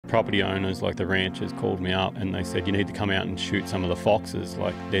property owners, like the ranchers, called me up and they said, you need to come out and shoot some of the foxes,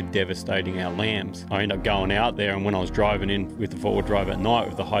 like they're devastating our lambs. I ended up going out there, and when I was driving in with the forward drive at night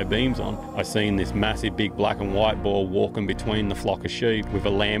with the high beams on, I seen this massive big black and white boar walking between the flock of sheep with a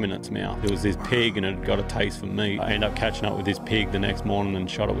lamb in its mouth. There was this pig and it had got a taste for meat. I ended up catching up with this pig the next morning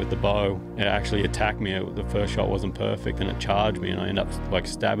and shot it with the bow. It actually attacked me. The first shot wasn't perfect and it charged me, and I ended up like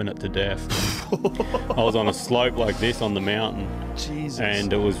stabbing it to death. I was on a slope like this on the mountain. Jesus.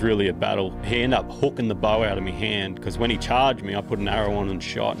 And it was really a battle. He ended up hooking the bow out of my hand, because when he charged me, I put an arrow on and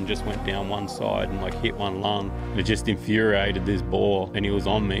shot and just went down one side and like hit one lung. It just infuriated this boar, and he was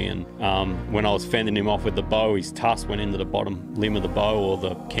on me. And when I was fending him off with the bow, his tusk went into the bottom limb of the bow or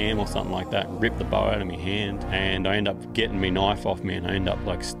the cam or something like that and ripped the bow out of my hand. And I ended up getting my knife off me, and I ended up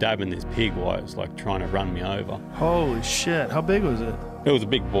like stabbing this pig while it was like trying to run me over. Holy shit. How big was it? It was a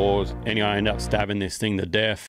big boar. Anyway, I ended up stabbing this thing to death.